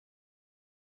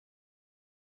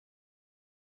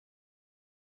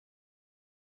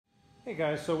Hey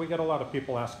guys, so we get a lot of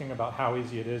people asking about how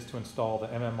easy it is to install the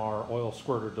MMR oil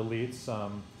squirter deletes.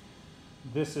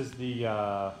 This is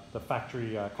the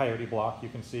factory Coyote block. You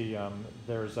can see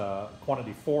there's a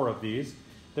quantity 4 of these.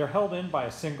 They're held in by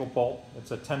a single bolt.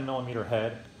 It's a 10mm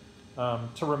head.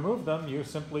 To remove them, you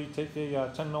simply take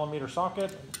a 10mm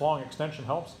socket, long extension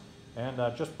helps, and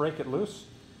just break it loose,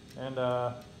 and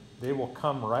they will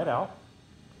come right out.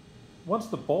 Once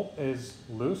the bolt is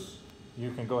loose, you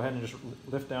can go ahead and just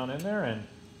lift down in there and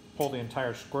pull the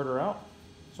entire squirter out.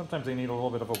 Sometimes they need a little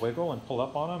bit of a wiggle and pull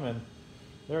up on them, and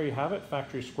there you have it,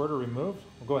 factory squirter removed.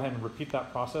 We'll go ahead and repeat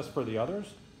that process for the others.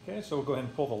 Okay, so we'll go ahead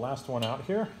and pull the last one out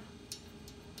here.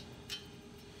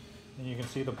 And you can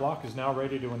see the block is now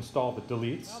ready to install the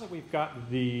deletes. Now that we've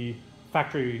got the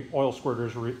factory oil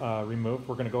squirters removed,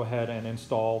 we're going to go ahead and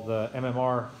install the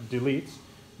MMR deletes.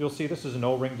 You'll see this is an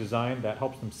O-ring design that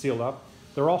helps them seal up.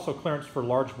 They're also clearance for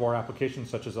large bore applications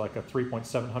such as like a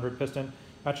 3.700 piston.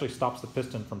 Actually stops the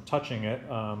piston from touching it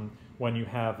when you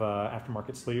have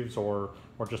aftermarket sleeves or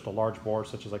just a large bore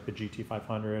such as like the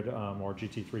GT500 or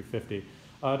GT350.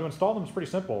 To install them is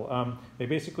pretty simple. They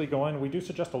basically go in, we do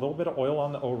suggest a little bit of oil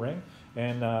on the O-ring,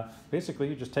 and basically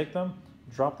you just take them,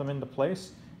 drop them into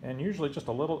place, and usually just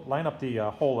a little, line up the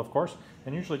hole of course,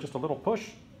 and usually just a little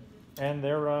push, and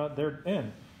they're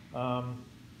in.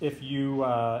 If you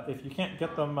can't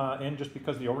get them in just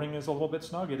because the O-ring is a little bit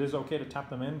snug, it is okay to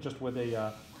tap them in just with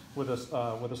a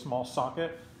small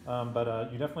socket.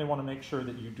 But you definitely want to make sure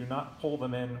that you do not pull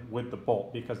them in with the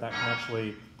bolt, because that can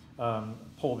actually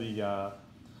pull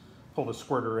the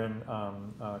squirter in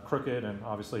crooked, and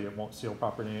obviously it won't seal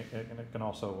properly, and it can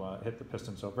also hit the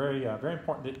piston. So very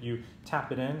important that you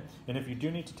tap it in, and if you do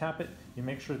need to tap it, you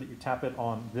make sure that you tap it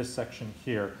on this section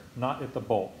here, not at the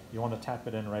bolt. You want to tap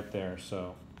it in right there.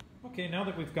 So. Okay, now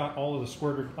that we've got all of the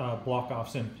squirter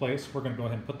block-offs in place, we're going to go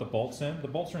ahead and put the bolts in. The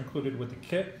bolts are included with the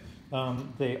kit.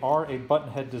 They are a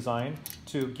button head design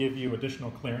to give you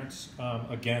additional clearance,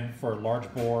 again, for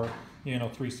large bore,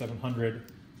 3700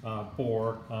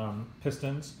 bore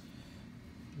pistons.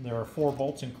 There are 4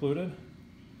 bolts included.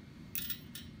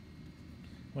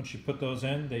 Once you put those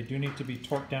in, they do need to be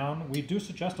torqued down. We do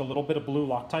suggest a little bit of blue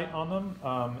Loctite on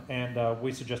them, and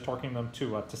we suggest torquing them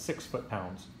to 6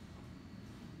 foot-pounds.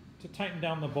 To tighten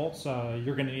down the bolts,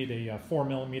 you're going to need a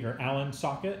 4mm Allen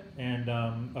socket, and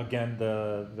again,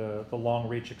 the long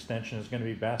reach extension is going to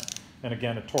be best. And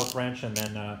again, a torque wrench, and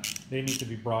then they need to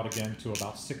be brought again to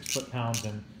about 6 foot-pounds,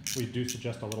 and we do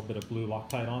suggest a little bit of blue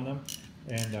Loctite on them.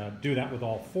 And do that with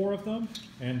all 4 of them,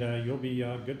 and you'll be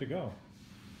good to go.